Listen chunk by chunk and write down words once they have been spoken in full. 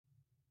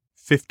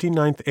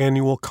59th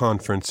Annual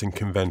Conference and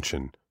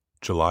Convention,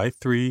 July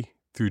 3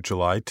 through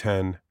July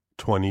 10,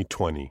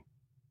 2020.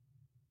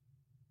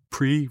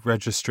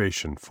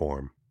 Pre-registration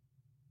form.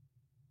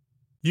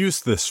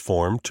 Use this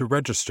form to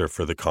register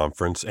for the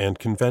conference and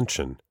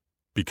convention,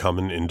 become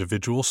an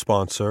individual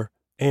sponsor,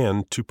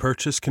 and to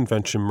purchase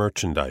convention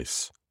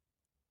merchandise.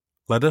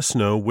 Let us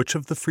know which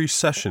of the free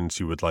sessions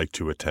you would like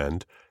to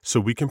attend so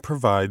we can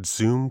provide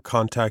Zoom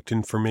contact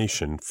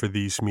information for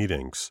these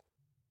meetings.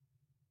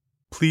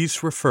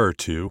 Please refer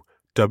to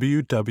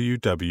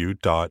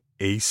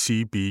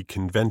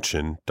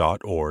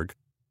www.acbconvention.org,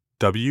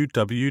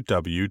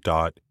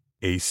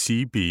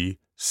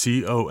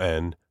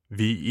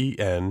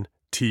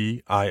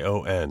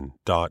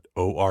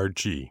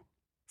 www.acbconvention.org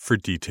for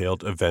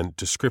detailed event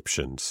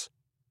descriptions.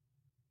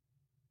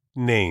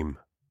 Name,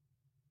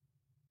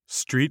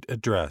 street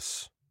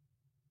address,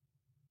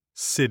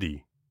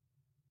 city,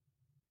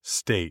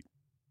 state,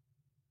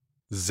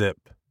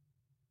 zip,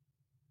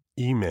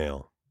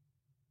 email,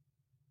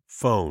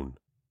 phone.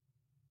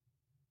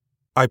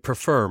 I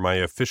prefer my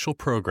official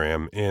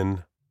program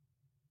in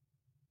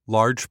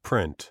large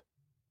print,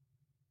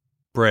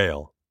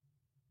 Braille,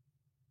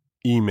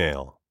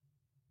 email,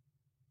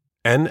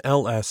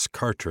 NLS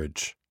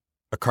cartridge.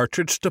 A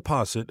cartridge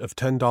deposit of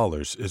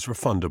 $10 is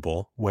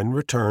refundable when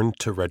returned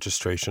to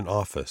registration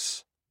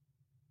office.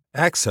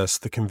 Access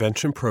the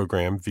convention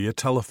program via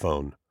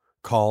telephone.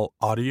 Call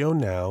Audio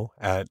Now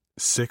at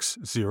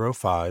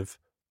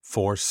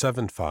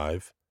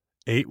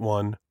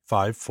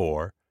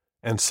 605-475-8154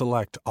 and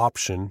select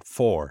option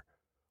 4.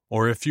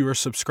 Or if you are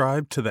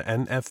subscribed to the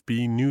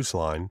NFB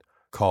Newsline,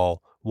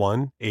 call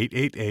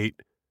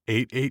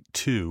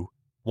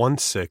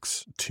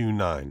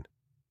 1-888-882-1629.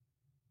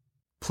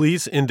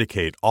 Please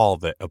indicate all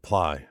that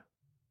apply.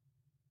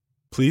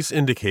 Please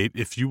indicate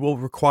if you will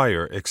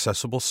require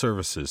accessible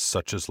services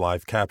such as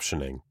live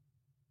captioning.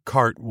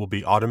 CART will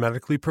be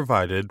automatically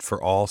provided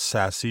for all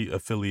SASE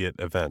affiliate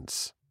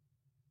events.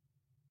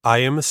 I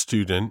am a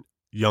student,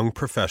 young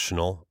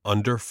professional,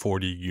 under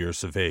 40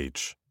 years of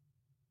age.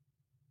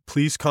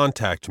 Please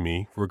contact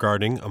me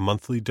regarding a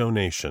monthly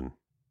donation.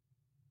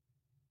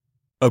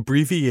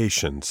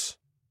 Abbreviations.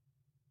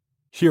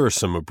 Here are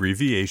some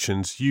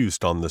abbreviations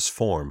used on this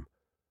form.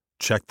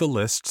 Check the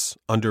lists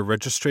under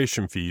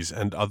registration fees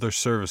and other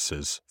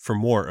services for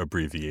more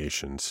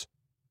abbreviations.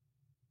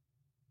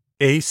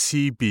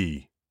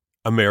 ACB,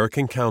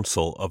 American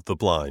Council of the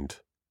Blind.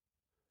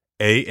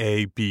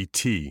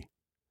 AABT,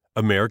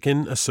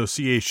 American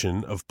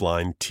Association of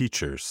Blind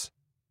Teachers.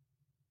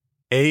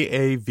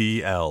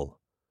 AAVL,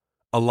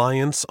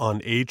 Alliance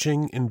on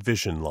Aging and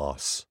Vision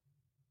Loss.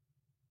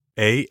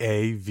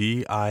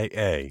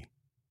 AAVIA,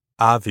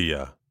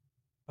 AVIA,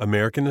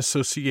 American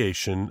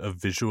Association of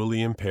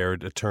Visually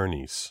Impaired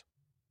Attorneys.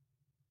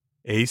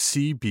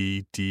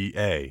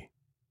 ACBDA,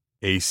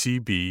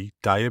 ACB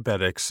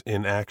Diabetics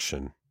in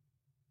Action.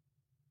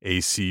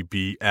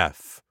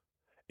 ACBF,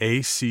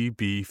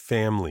 ACB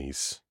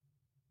Families.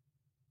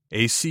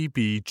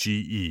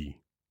 ACBGE,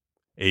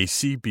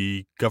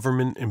 ACB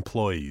Government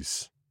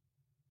Employees.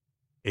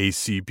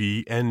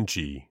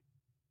 ACBNG,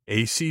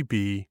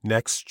 ACB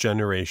Next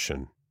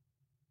Generation.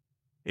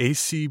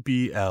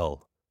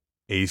 ACBL,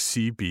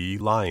 ACB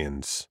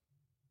Lions.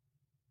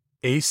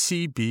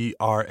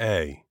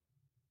 ACBRA,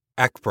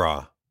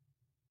 ACBRA,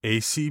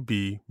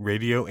 ACB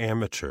Radio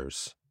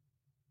Amateurs.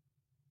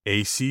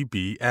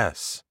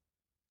 ACBS,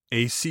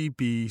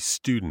 ACB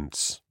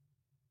Students.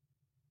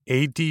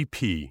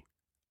 ADP,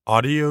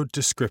 Audio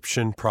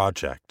Description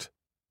Project.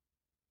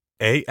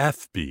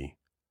 AFB,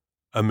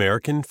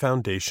 American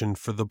Foundation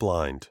for the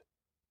Blind.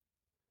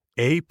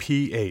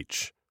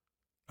 APH,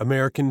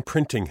 American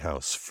Printing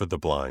House for the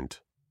Blind.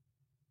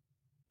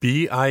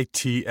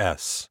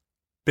 BITS,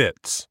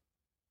 BITS,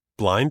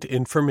 Blind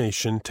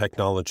Information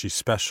Technology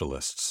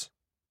Specialists.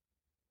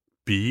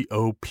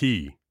 BOP,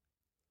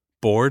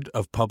 Board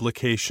of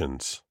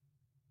Publications.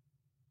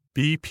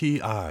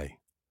 BPI,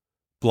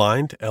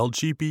 Blind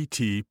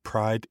LGBT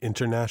Pride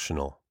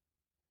International.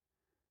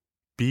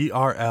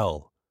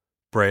 BRL,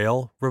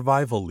 Braille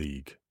Revival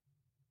League.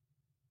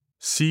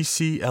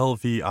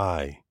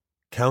 CCLVI,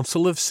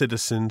 Council of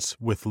Citizens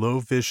with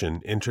Low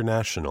Vision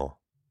International.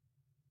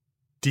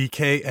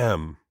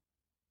 DKM,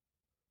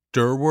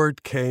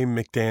 Durward K.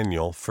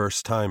 McDaniel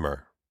First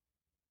Timer.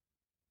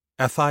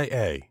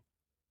 FIA,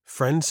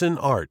 Friends in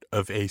Art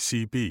of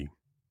ACB.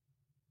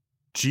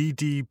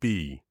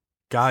 GDB,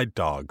 Guide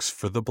Dogs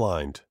for the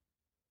Blind.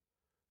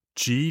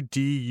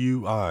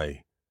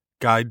 GDUI,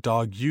 Guide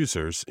Dog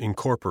Users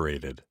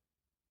Incorporated.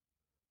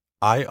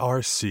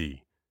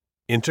 IRC,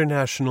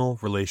 International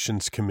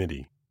Relations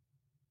Committee.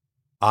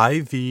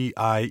 IVIE,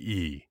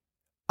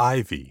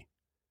 IVY,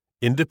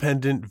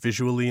 Independent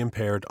Visually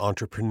Impaired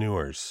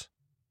Entrepreneurs.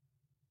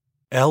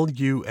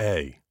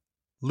 LUA,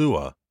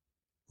 LUA,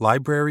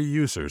 Library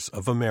Users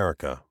of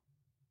America.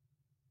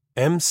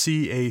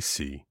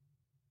 MCAC,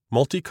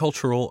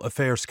 Multicultural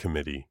Affairs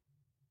Committee.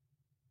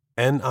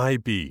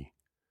 NIB,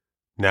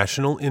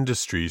 National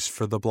Industries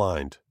for the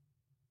Blind.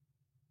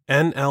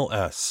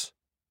 NLS,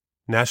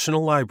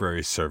 National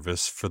Library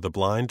Service for the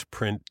Blind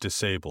Print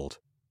Disabled.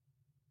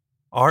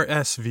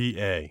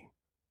 RSVA,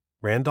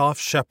 Randolph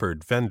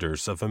Shepherd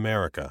Vendors of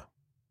America.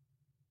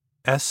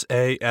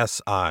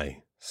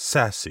 SASI,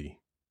 SASI,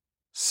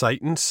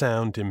 Sight and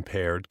Sound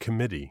Impaired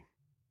Committee.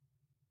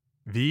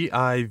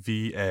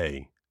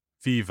 VIVA,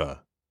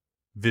 VIVA,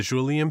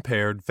 Visually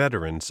Impaired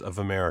Veterans of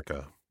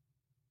America.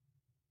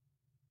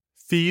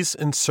 Fees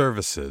and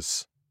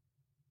Services.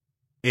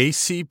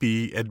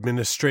 ACB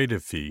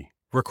Administrative Fee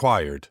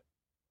required,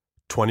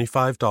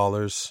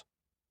 $25,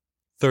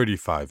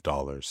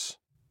 $35.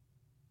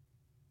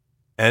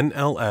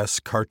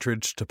 NLS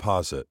Cartridge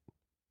Deposit,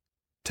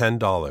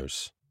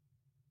 $10.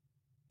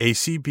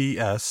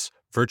 ACBS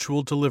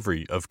Virtual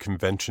Delivery of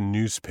Convention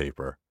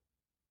Newspaper,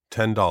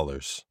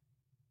 $10.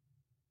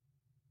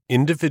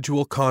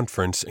 Individual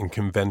Conference and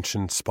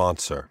Convention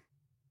Sponsor.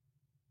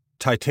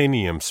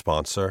 Titanium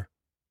Sponsor,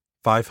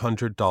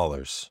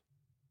 $500.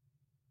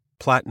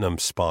 Platinum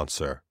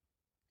Sponsor,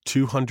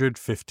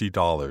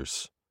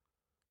 $250.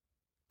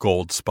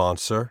 Gold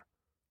Sponsor,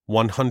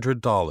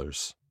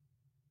 $100.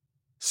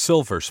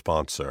 Silver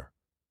Sponsor,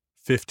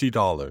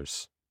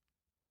 $50.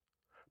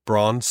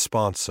 Bronze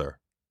Sponsor,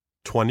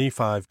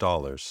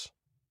 $25.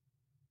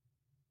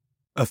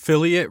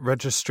 Affiliate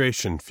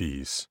Registration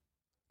Fees.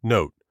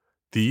 Note,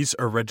 these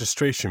are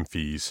registration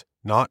fees,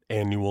 not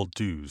annual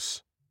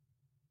dues.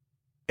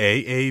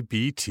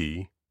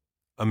 AABT,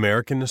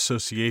 American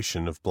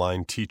Association of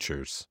Blind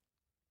Teachers,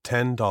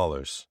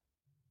 $10.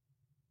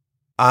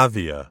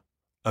 AVIA,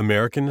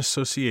 American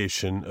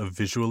Association of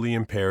Visually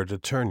Impaired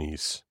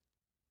Attorneys,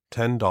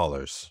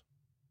 $10.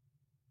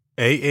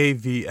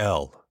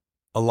 AAVL,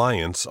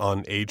 Alliance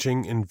on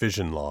Aging and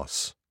Vision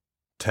Loss,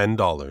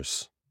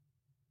 $10.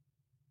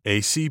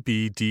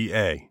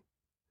 ACBDA,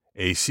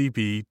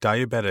 ACB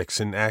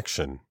Diabetics in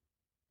Action,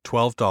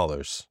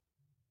 $12.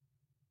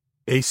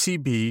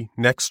 ACB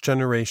Next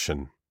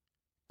Generation,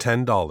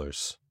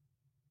 $10.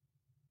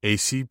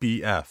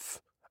 ACBF,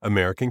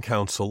 American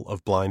Council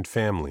of Blind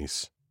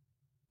Families,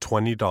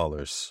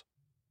 $20.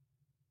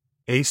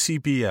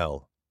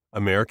 ACBL,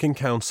 American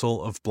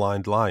Council of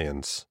Blind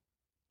Lions,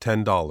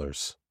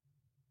 $10.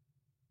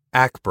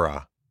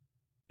 ACBRA,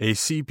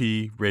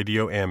 ACB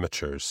Radio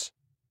Amateurs,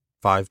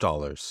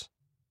 $5.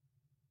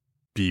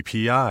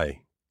 BPI,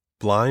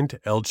 Blind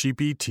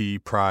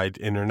LGBT Pride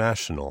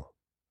International,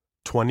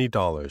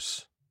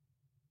 $20.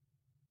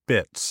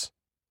 BITS,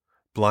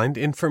 Blind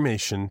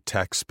Information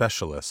Tech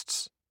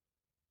Specialists,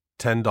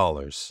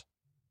 $10.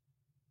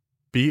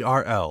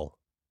 BRL,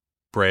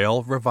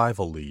 Braille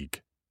Revival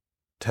League,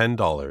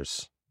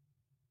 $10.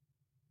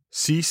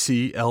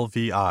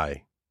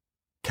 CCLVI,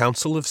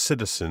 Council of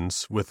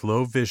Citizens with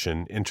Low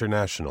Vision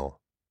International,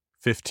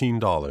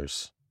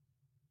 $15.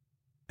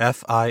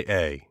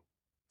 FIA,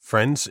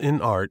 Friends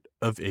in Art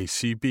of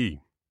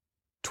ACB,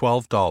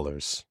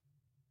 $12.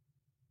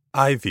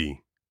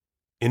 Ivy,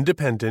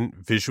 Independent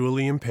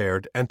Visually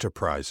Impaired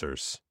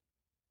Enterprisers,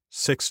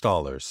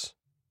 $6.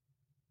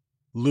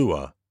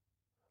 LUA,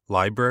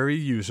 Library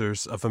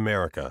Users of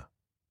America,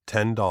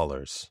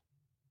 $10.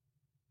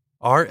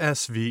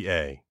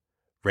 RSVA,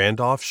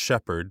 Randolph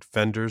Shepherd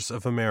Vendors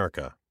of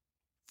America,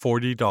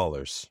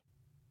 $40.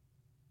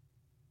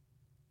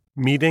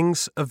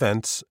 Meetings,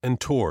 Events, and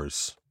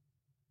Tours.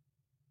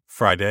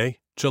 Friday,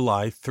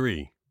 July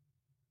 3.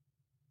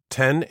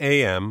 10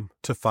 a.m.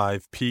 to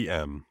 5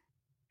 p.m.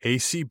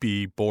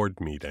 ACB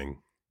Board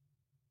Meeting.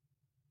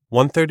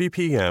 1:30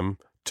 p.m.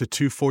 to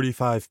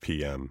 2:45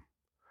 p.m.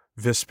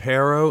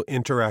 Vispero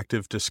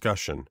Interactive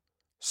Discussion,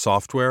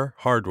 Software,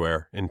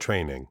 Hardware, and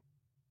Training.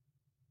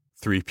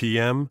 3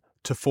 p.m.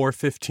 to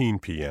 4:15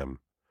 p.m.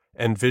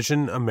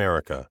 Envision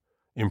America,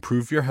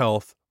 Improve Your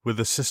Health with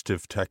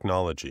Assistive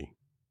Technology.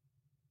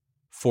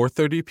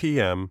 4:30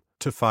 p.m.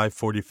 to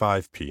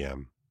 5:45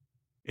 p.m.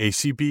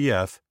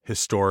 ACBF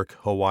Historic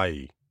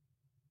Hawaii.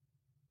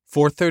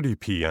 4:30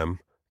 p.m.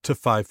 to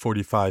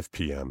 5:45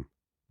 p.m.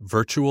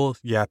 Virtual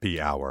Yappy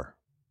Hour.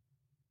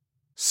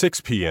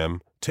 6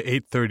 p.m. to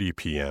 8:30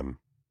 p.m.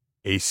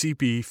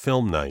 ACB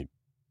Film Night,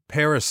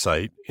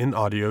 Parasite in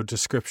Audio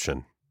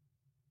Description.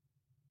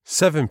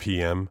 7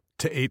 p.m.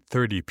 to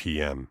 8:30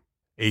 p.m.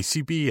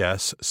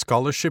 ACBS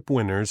Scholarship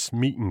Winners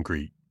Meet and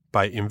Greet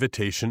by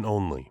invitation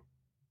only.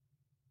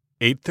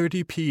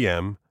 8:30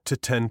 p.m. to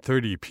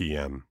 10:30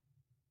 p.m.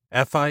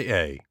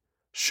 FIA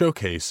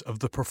Showcase of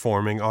the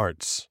Performing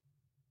Arts.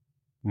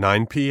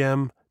 9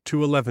 p.m.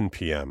 to 11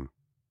 p.m.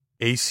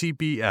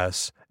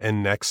 ACBS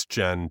and Next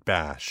Gen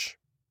Bash.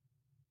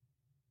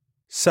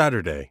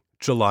 Saturday,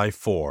 July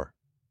 4.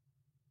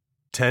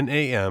 10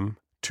 a.m.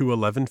 to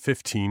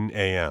 11:15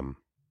 a.m.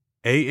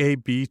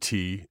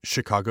 AABT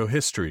Chicago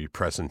History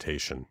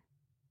Presentation.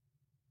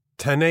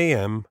 10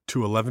 a.m.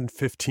 to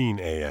 11:15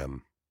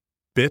 a.m.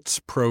 BITS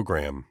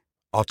Program,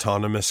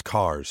 Autonomous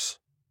Cars.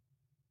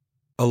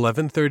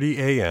 11:30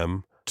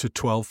 a.m. to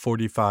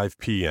 12:45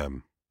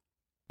 p.m.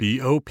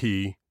 BOP,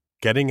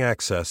 Getting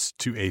Access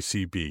to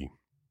ACB.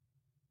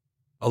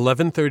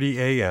 11:30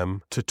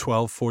 a.m. to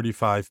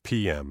 12:45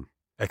 p.m.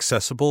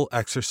 Accessible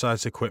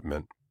Exercise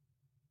Equipment.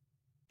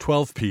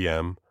 12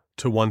 p.m.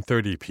 to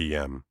 1:30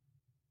 p.m.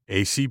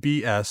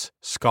 ACBS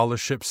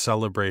Scholarship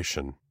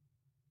Celebration.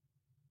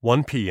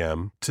 1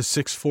 p.m. to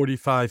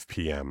 6:45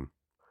 p.m.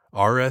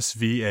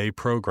 RSVA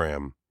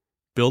Program,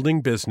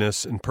 Building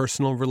Business and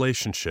Personal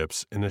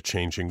Relationships in a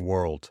Changing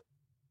World.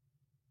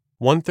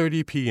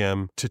 1:30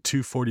 p.m. to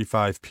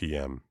 2:45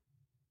 p.m.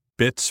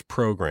 BITS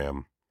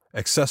Program,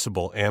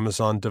 Accessible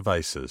Amazon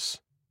Devices.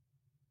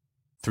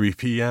 3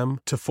 p.m.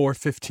 to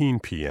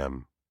 4:15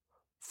 p.m.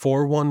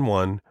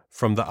 411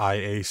 from the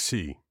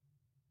IAC.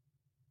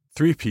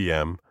 3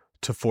 p.m.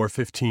 to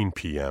 4:15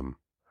 p.m.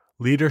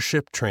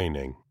 Leadership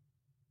Training.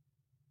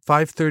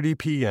 5:30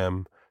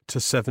 p.m. to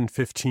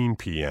 7:15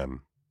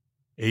 p.m.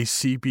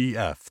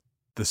 ACBF,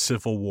 The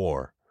Civil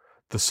War,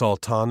 The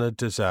Sultana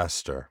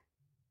Disaster.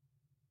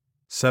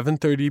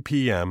 7:30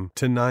 p.m.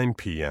 to 9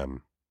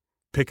 p.m.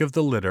 Pick of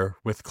the Litter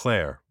with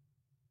Claire.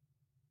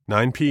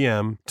 9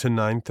 p.m. to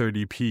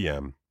 9:30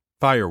 p.m.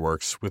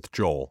 Fireworks with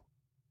Joel.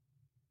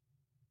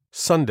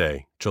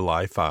 Sunday,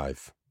 July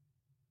 5.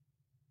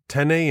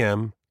 10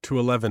 a.m. to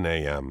 11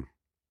 a.m.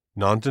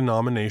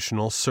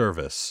 Non-denominational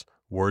service,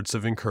 words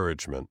of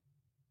encouragement.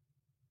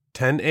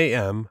 10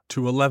 a.m.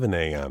 to 11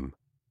 a.m.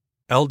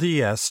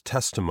 LDS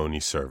testimony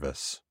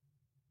service.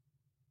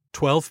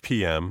 12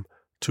 p.m.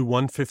 to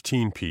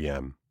 1:15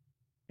 p.m.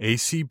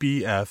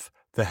 ACBF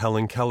The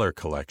Helen Keller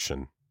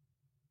Collection.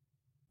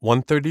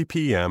 1:30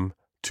 p.m.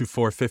 to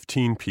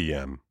 4:15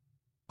 p.m.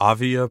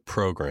 Avia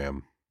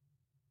Program.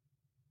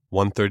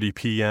 1:30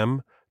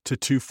 p.m. to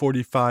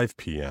 2:45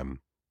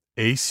 p.m.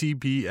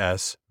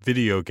 ACBS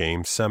Video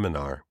Game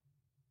Seminar.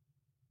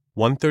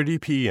 1:30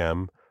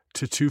 p.m.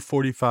 to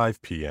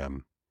 2:45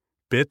 p.m.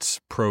 BITS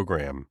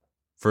Program,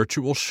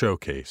 Virtual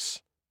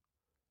Showcase.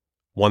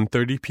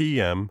 1:30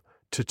 p.m.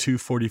 to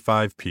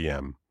 2:45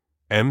 p.m.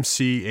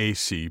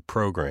 MCAC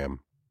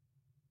Program.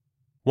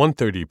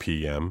 1:30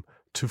 p.m.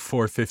 to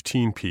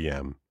 4:15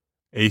 p.m.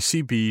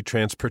 ACB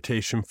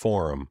Transportation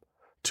Forum,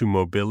 To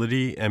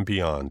Mobility and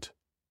Beyond.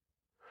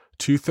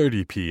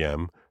 2:30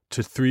 p.m.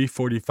 to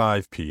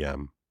 3:45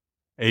 p.m.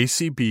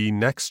 ACB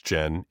Next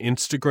Gen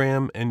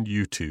Instagram and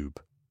YouTube.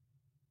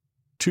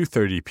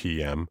 2:30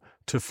 p.m.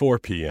 to 4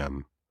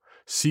 p.m.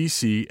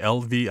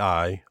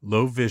 CCLVI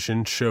Low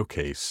Vision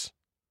Showcase.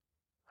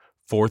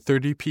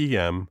 4:30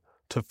 p.m.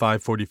 to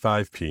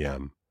 5:45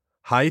 p.m.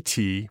 High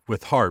Tea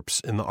with Harps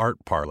in the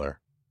Art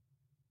Parlor.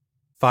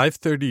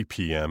 5:30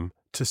 p.m.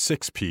 to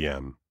 6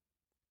 p.m.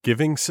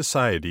 Giving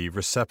Society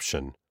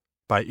Reception,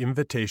 by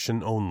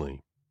invitation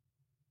only.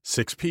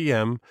 6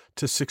 p.m.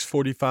 to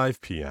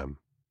 6:45 p.m.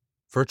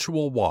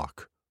 Virtual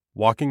Walk,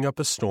 Walking Up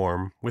a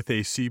Storm with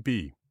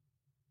ACB.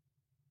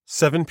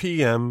 7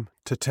 p.m.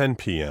 to 10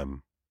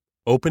 p.m.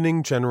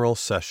 Opening General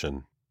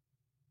Session.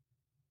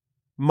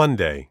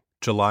 Monday,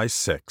 July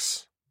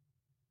 6.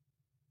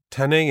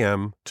 10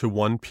 a.m. to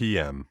 1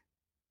 p.m.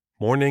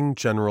 Morning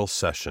General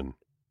Session.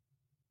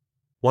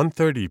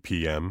 1:30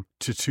 p.m.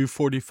 to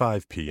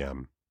 2:45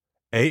 p.m.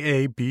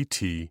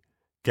 AABT,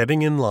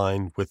 Getting in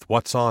Line with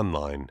What's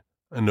Online,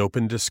 an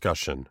open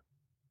discussion.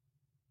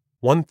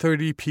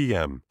 1:30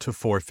 p.m. to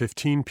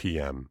 4:15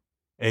 p.m.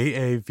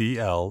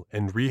 AAVL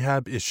and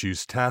Rehab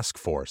Issues Task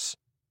Force,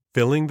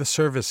 Filling the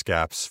Service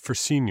Gaps for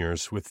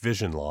Seniors with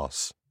Vision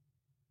Loss.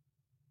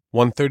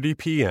 1:30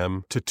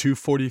 p.m. to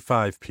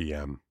 2:45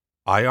 p.m.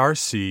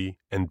 IRC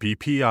and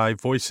BPI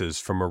Voices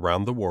from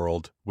Around the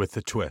World with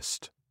a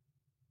Twist.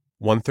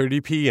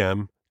 1:30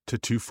 p.m. to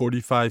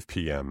 2:45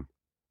 p.m.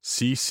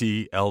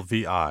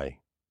 CCLVI,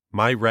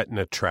 My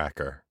Retina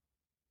Tracker.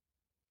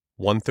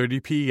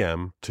 1:30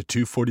 p.m. to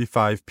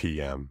 2:45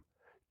 p.m.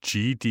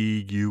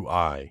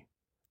 GDUI,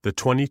 The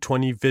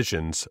 2020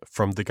 Visions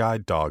from the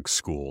Guide Dog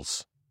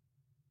Schools.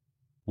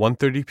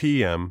 1:30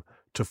 p.m.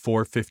 to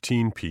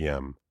 4:15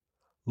 p.m.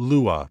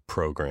 LUA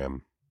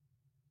Program.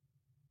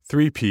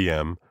 3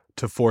 p.m.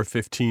 to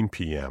 4:15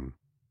 p.m.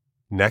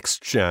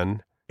 Next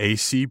Gen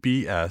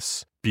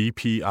ACBS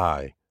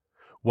BPI,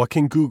 What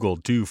Can Google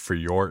Do for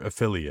Your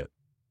Affiliate?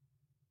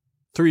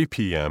 3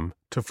 p.m.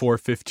 to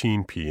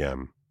 4:15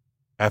 p.m.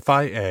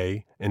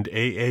 FIA and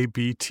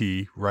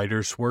AABT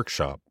Writers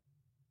Workshop.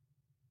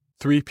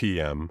 3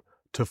 p.m.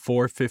 to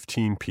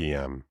 4:15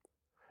 p.m.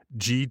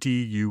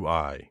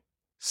 GDUI,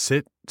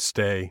 Sit,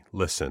 Stay,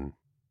 Listen.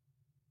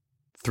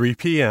 3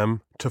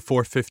 p.m. to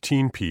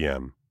 4:15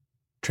 p.m.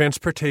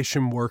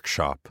 Transportation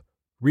Workshop,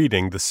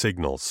 Reading the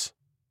Signals.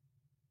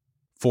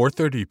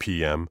 4:30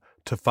 p.m.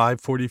 to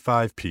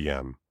 5:45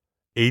 p.m.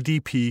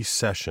 ADP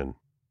Session.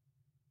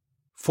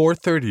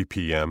 4:30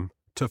 p.m.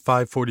 to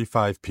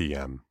 5:45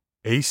 p.m.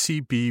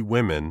 ACB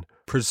Women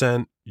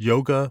present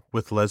Yoga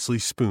with Leslie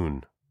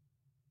Spoon.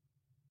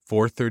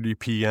 4:30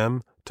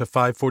 p.m. to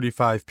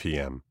 5:45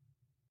 p.m.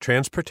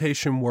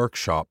 Transportation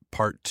Workshop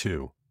Part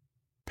 2,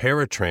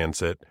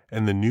 Paratransit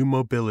and the New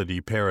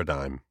Mobility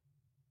Paradigm.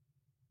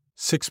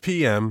 6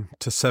 p.m.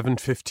 to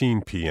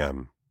 7:15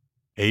 p.m.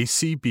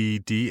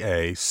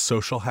 ACBDA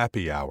Social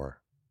Happy Hour.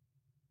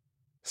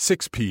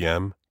 6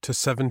 p.m. to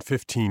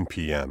 7:15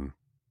 p.m.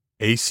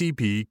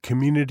 ACB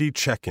Community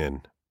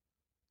Check-In.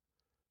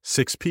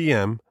 6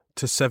 p.m.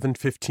 to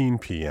 7:15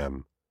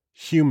 p.m.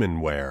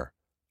 Humanware,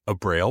 a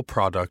Braille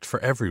product for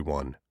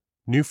everyone.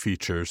 New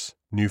features,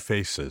 new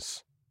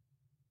faces.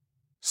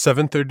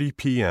 7:30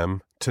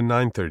 p.m. to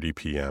 9:30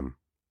 p.m.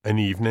 An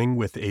evening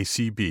with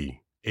ACB,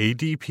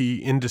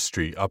 ADP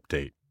Industry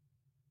Update.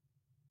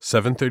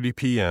 7:30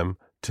 p.m.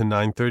 to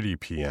 9:30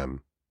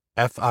 p.m.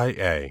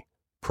 FIA,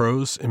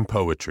 Prose and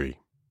Poetry.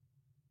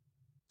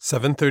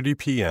 7:30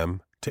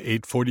 p.m. to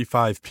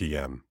 8:45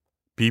 p.m.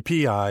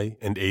 BPI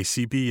and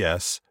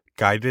ACBS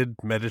Guided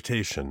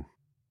Meditation.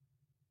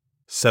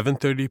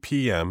 7:30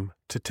 p.m.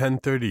 to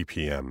 10:30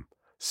 p.m.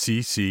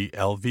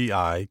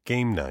 CCLVI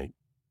Game Night.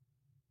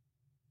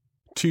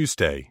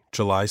 Tuesday,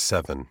 July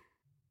 7.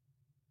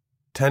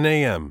 10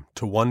 a.m.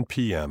 to 1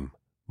 p.m.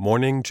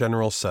 Morning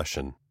General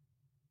Session.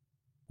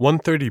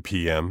 1:30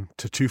 p.m.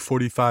 to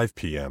 2:45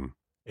 p.m.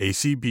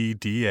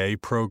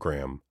 ACBDA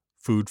Program,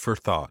 Food for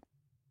Thought.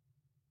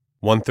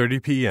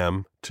 1:30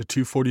 p.m. to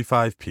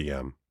 2:45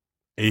 p.m.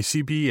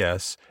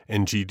 ACBS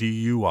and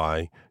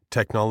GDUI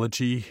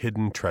Technology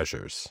Hidden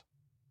Treasures.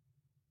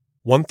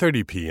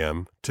 1:30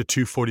 p.m. to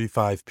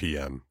 2:45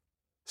 p.m.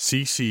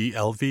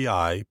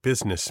 CCLVI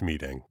Business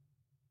Meeting.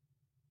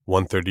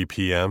 1:30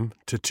 p.m.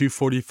 to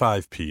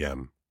 2:45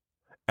 p.m.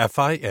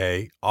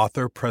 FIA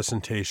Author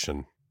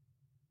Presentation.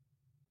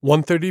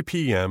 1:30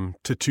 p.m.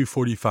 to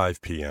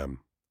 2:45 p.m.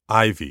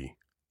 Ivy,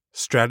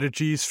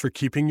 Strategies for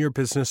Keeping Your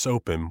Business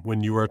Open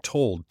When You Are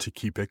Told to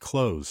Keep It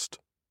Closed.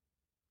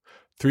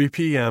 3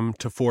 p.m.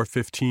 to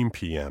 4:15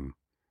 p.m.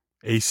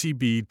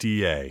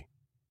 ACBDA,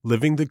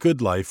 Living the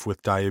Good Life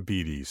with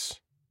Diabetes.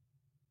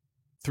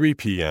 3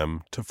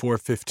 p.m. to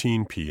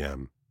 4:15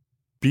 p.m.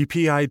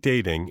 BPI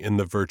Dating in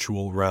the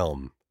Virtual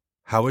Realm,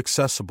 How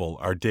Accessible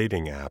Are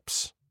Dating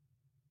Apps.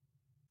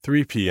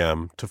 3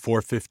 p.m. to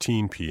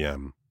 4:15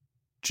 p.m.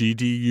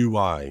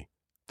 GDUI,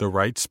 The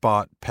Right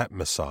Spot Pet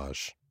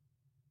Massage.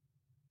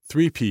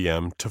 3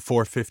 p.m. to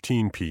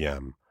 4:15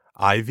 p.m.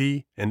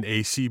 Ivy and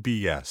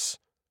ACBS,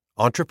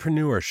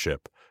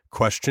 Entrepreneurship,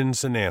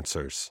 Questions and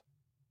Answers.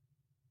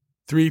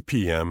 3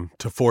 p.m.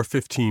 to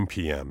 4:15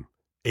 p.m.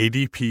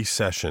 ADP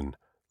Session,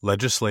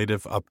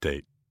 Legislative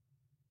Update.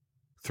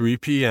 3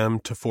 p.m.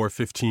 to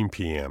 4:15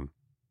 p.m.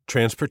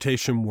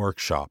 Transportation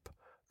Workshop,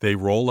 They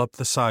Roll Up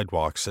the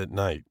Sidewalks at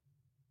Night.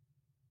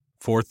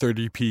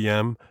 4:30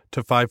 p.m.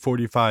 to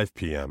 5:45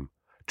 p.m.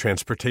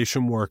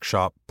 Transportation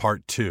Workshop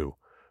Part 2,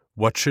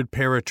 What Should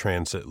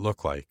Paratransit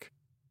Look Like?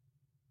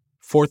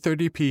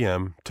 4:30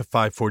 p.m. to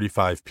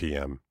 5:45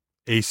 p.m.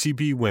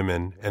 ACB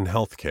Women and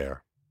Healthcare.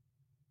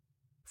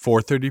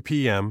 4:30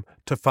 p.m.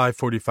 to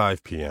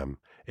 5:45 p.m.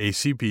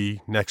 ACB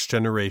Next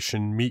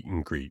Generation Meet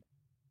and Greet.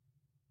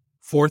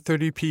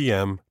 4:30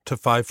 p.m. to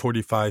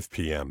 5:45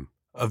 p.m.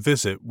 A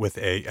Visit with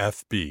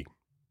AFB.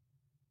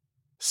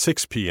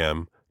 6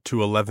 p.m.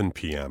 to 11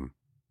 p.m.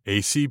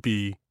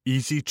 ACB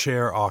Easy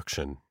Chair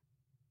Auction.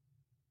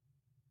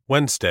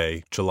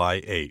 Wednesday,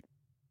 July 8.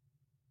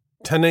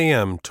 10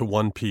 a.m. to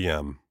 1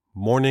 p.m.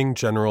 Morning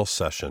General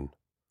Session.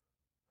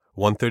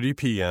 1:30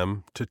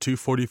 p.m. to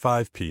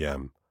 2:45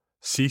 p.m.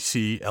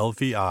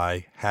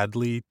 CCLVI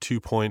Hadley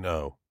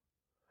 2.0.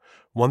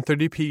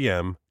 1:30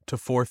 p.m. to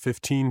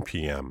 4:15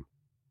 p.m.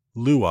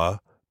 LUA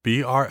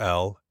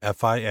BRL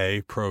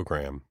FIA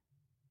Program.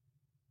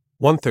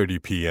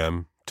 1:30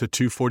 p.m. to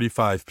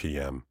 2:45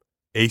 p.m.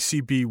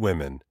 ACB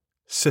Women,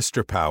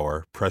 Sister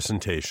Power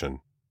Presentation.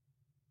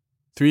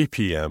 3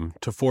 p.m.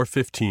 to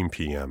 4:15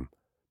 p.m.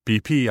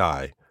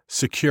 BPI,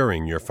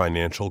 Securing Your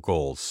Financial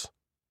Goals.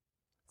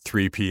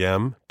 3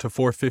 p.m. to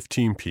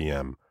 4:15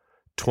 p.m.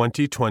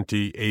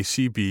 2020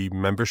 ACB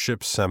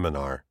Membership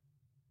Seminar.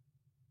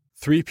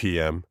 3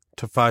 p.m.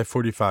 to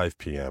 5:45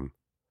 p.m.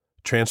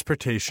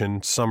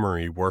 Transportation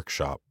Summary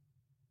Workshop.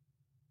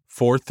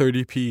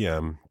 4:30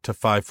 p.m. to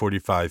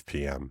 5:45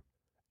 p.m.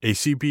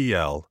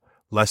 ACBL,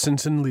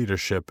 Lessons in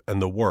Leadership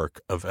and the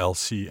Work of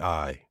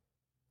LCI.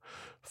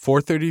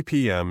 4:30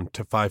 p.m.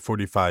 to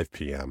 5:45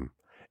 p.m.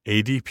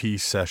 ADP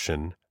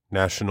Session,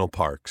 National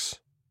Parks.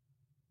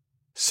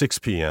 6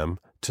 p.m.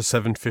 to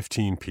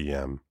 7:15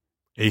 p.m.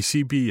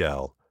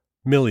 ACBL,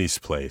 Millie's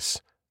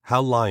Place,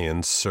 How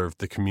Lions Serve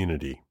the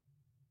Community.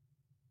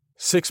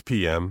 6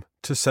 p.m.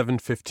 to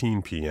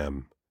 7:15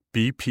 p.m.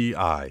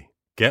 BPI,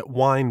 Get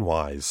Wine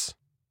Wise.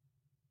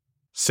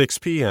 6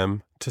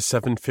 p.m. to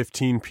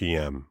 7:15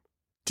 p.m.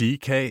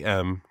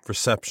 DKM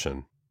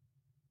Reception.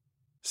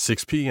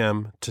 6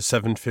 p.m. to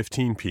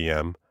 7:15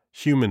 p.m.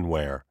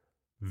 Humanware,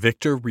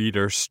 Victor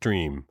Reader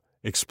Stream,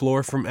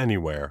 Explore from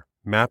Anywhere,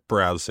 Map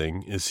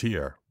Browsing is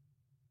here.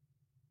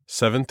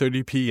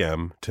 7:30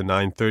 p.m. to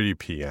 9:30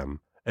 p.m.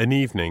 An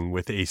Evening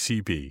with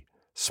ACB,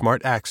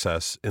 Smart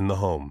Access in the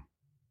Home.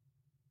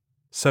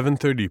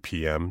 7:30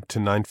 p.m. to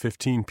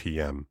 9:15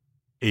 p.m.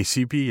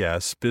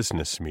 ACBS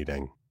Business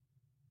Meeting.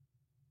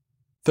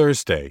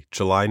 Thursday,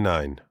 July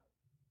 9.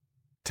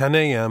 10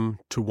 a.m.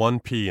 to 1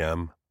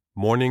 p.m.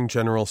 Morning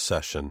General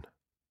Session.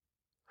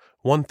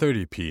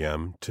 1:30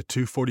 p.m. to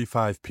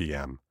 2:45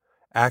 p.m.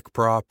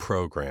 ACBRA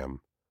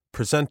Program.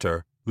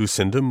 Presenter,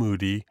 Lucinda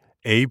Moody,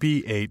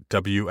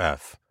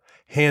 AB8WF,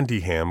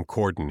 Handyham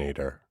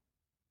Coordinator.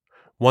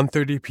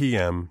 1:30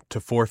 p.m. to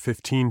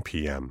 4:15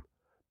 p.m.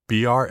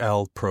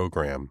 BRL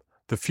program,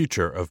 The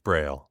Future of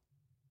Braille.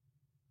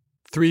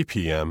 3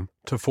 p.m.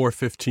 to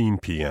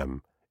 4:15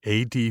 p.m.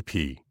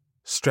 ADP,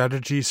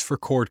 Strategies for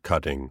Cord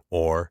Cutting,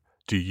 or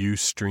Do You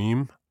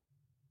Stream?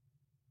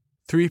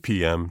 3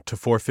 p.m. to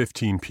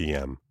 4:15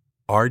 p.m.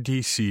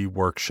 RDC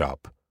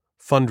Workshop,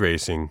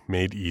 Fundraising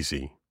Made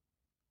Easy.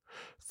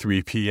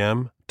 3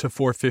 p.m. to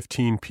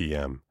 4:15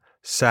 p.m.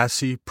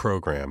 SASE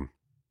Program,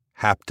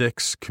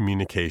 Haptics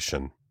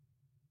Communication.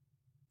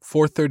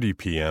 4:30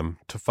 p.m.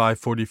 to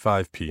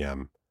 5:45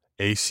 p.m.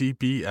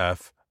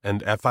 ACBF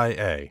and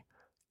FIA,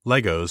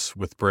 Legos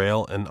with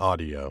Braille and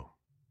Audio.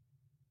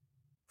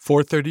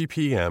 4:30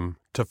 p.m.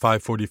 to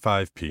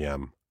 5:45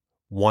 p.m.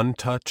 One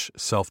Touch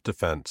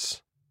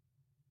Self-Defense.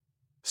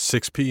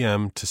 6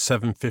 p.m. to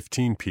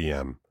 7:15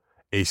 p.m.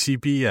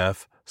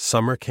 ACBF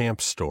Summer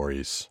Camp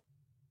Stories.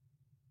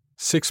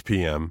 6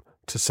 p.m.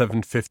 to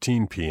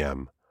 7:15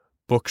 p.m.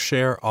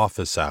 Bookshare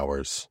Office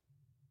Hours.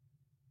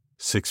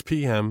 6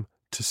 p.m.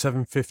 to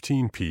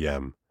 7:15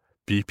 p.m.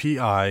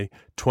 BPI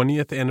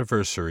 20th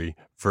Anniversary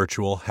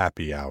Virtual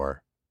Happy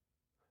Hour.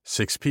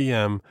 6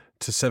 p.m.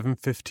 to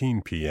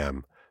 7:15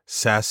 p.m.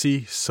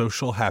 Sassy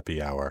Social Happy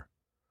Hour.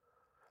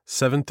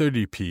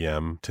 7:30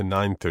 p.m. to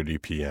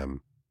 9:30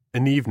 p.m.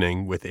 An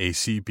Evening with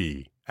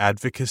ACB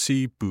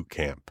Advocacy Boot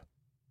Camp.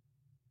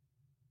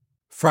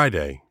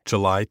 Friday,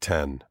 July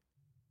 10.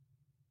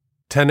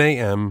 10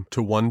 a.m.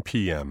 to 1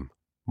 p.m.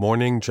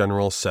 Morning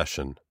General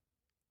Session.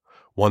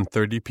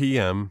 1:30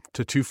 p.m.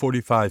 to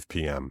 2:45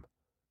 p.m.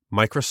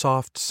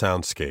 Microsoft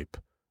Soundscape,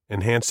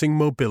 Enhancing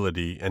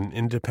Mobility and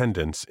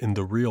Independence in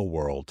the Real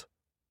World.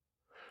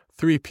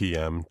 3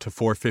 p.m. to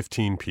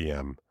 4:15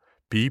 p.m.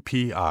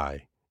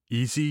 BPI,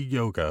 Easy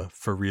Yoga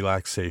for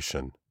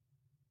Relaxation.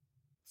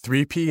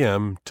 3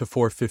 p.m. to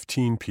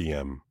 4:15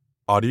 p.m.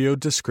 Audio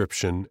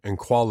Description and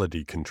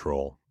Quality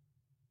Control.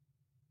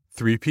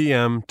 3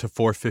 p.m. to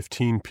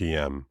 4:15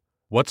 p.m.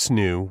 What's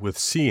New with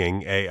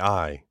Seeing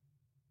AI.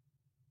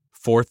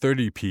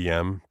 4:30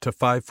 p.m. to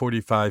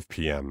 5:45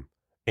 p.m.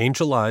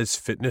 Angel Eyes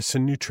Fitness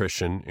and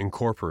Nutrition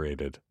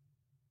Incorporated.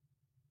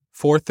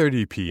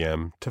 4:30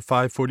 p.m. to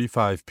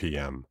 5:45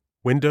 p.m.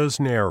 Windows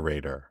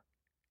Narrator,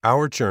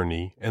 Our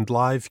Journey and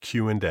Live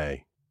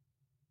Q&A.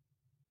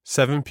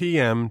 7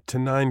 p.m. to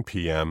 9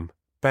 p.m.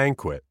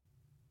 Banquet.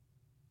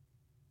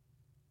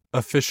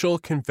 Official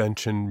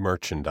Convention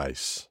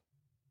Merchandise.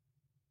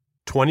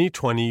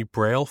 2020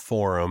 Braille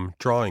Forum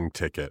Drawing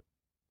Ticket,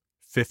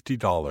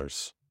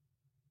 $50.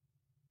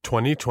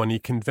 2020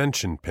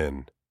 Convention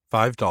Pin,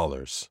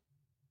 $5.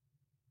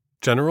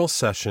 General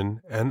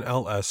Session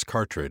NLS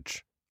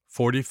Cartridge,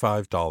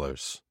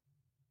 $45.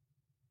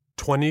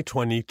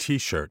 2020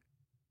 T-shirt,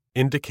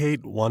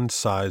 indicate one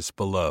size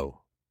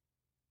below.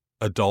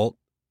 Adult,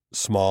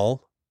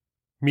 small,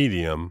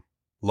 medium,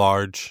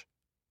 large,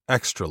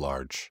 extra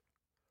large,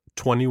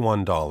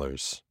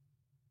 $21.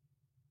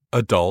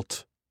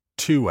 Adult,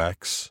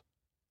 2X,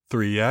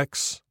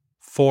 3X,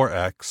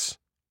 4X,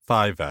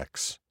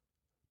 5X,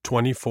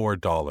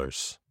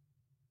 $24.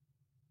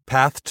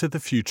 Path to the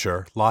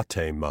Future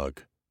Latte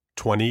Mug,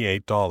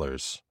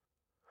 $28.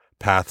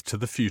 Path to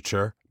the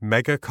Future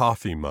Mega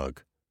Coffee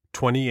Mug,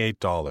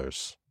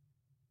 $28.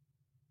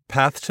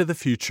 Path to the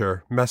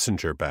Future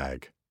Messenger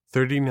Bag,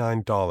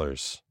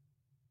 $39.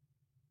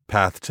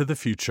 Path to the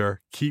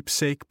Future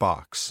Keepsake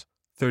Box,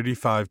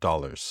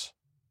 $35.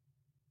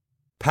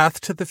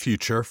 Path to the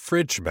Future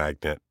Fridge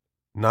Magnet,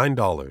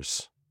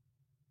 $9.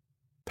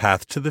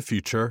 Path to the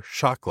Future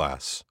Shot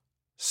Glass,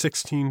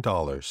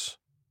 $16.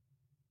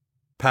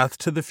 Path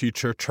to the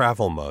Future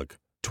Travel Mug,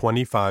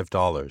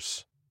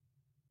 $25.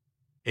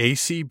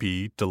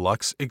 ACB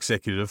Deluxe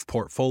Executive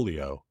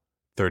Portfolio,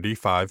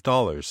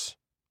 $35.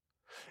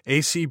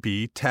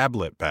 ACB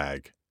Tablet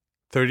Bag,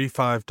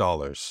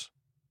 $35.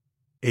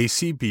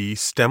 ACB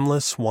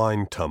Stemless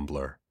Wine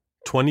Tumbler,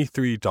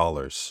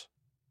 $23.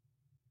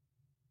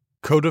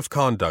 Code of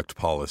Conduct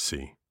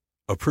Policy,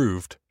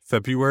 approved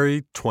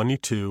February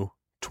 22,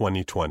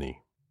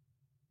 2020.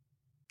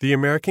 The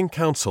American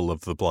Council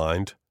of the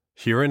Blind,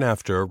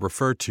 hereinafter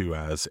referred to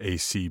as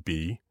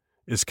ACB,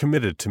 is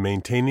committed to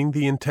maintaining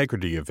the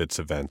integrity of its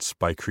events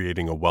by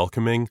creating a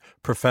welcoming,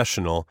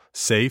 professional,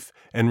 safe,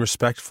 and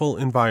respectful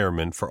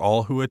environment for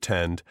all who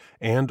attend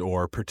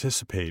and/or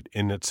participate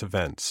in its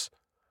events.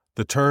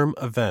 The term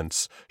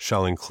events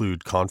shall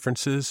include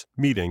conferences,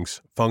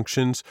 meetings,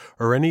 functions,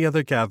 or any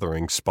other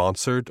gathering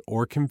sponsored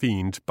or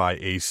convened by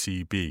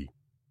ACB.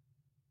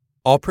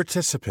 All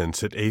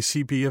participants at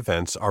ACB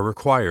events are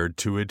required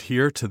to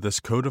adhere to this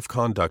Code of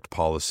Conduct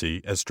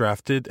policy as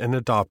drafted and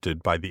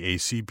adopted by the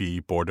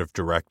ACB Board of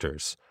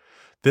Directors.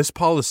 This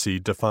policy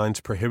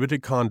defines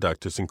prohibited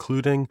conduct as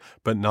including,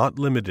 but not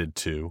limited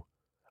to,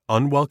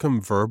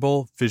 unwelcome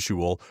verbal,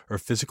 visual, or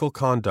physical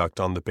conduct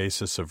on the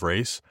basis of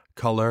race,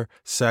 color,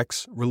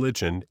 sex,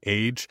 religion,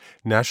 age,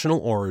 national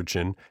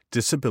origin,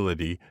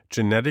 disability,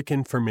 genetic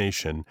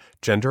information,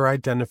 gender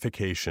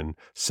identification,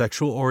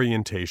 sexual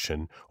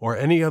orientation, or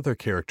any other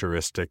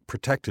characteristic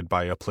protected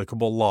by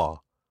applicable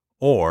law,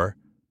 or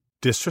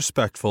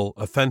disrespectful,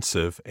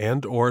 offensive,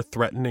 and/or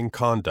threatening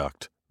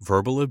conduct,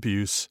 verbal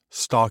abuse,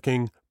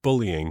 stalking,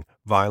 bullying,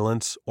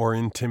 violence, or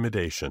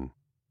intimidation.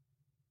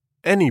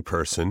 Any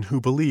person who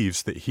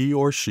believes that he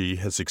or she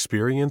has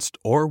experienced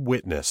or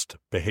witnessed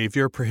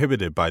behavior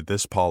prohibited by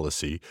this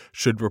policy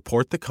should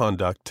report the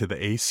conduct to the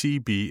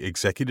ACB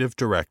Executive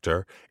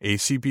Director,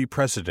 ACB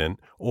President,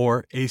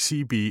 or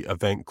ACB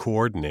Event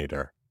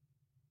Coordinator.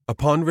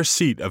 Upon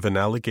receipt of an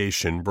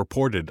allegation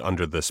reported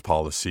under this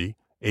policy,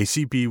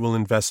 ACB will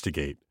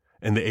investigate,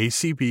 and the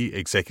ACB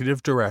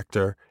Executive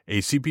Director,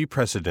 ACB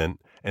President,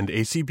 and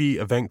ACB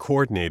Event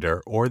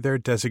Coordinator or their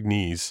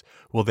designees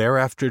will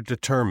thereafter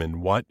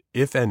determine what,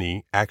 if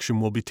any,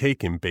 action will be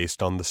taken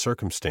based on the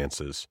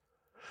circumstances.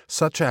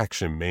 Such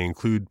action may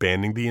include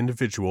banning the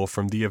individual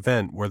from the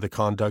event where the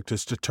conduct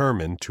is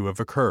determined to have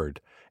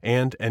occurred,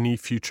 and any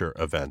future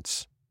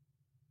events.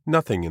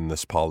 Nothing in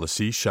this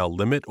policy shall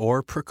limit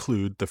or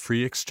preclude the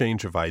free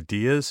exchange of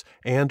ideas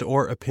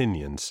and/or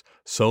opinions,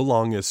 so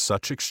long as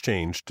such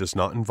exchange does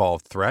not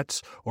involve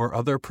threats or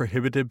other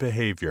prohibited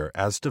behavior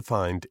as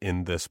defined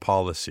in this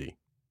policy.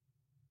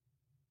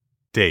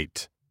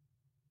 Date.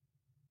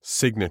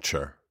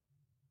 Signature.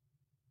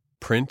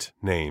 Print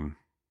name.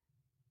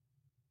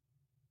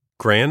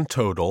 Grand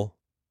total,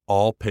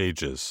 all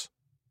pages.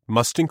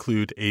 Must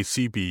include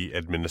ACB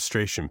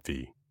administration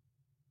fee.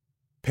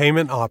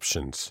 Payment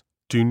options.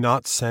 Do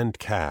not send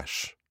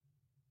cash.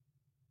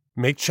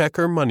 Make check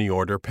or money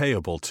order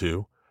payable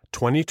to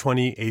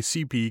 2020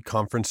 ACB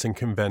Conference and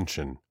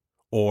Convention,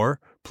 or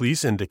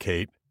please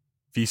indicate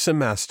Visa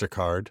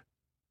MasterCard,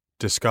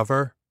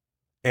 Discover,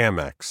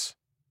 Amex,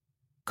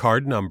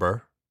 card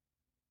number,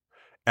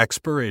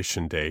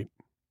 expiration date,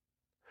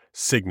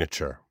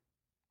 signature.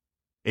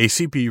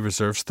 ACB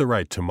reserves the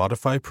right to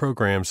modify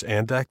programs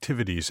and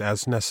activities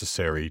as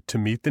necessary to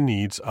meet the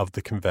needs of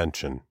the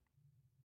convention.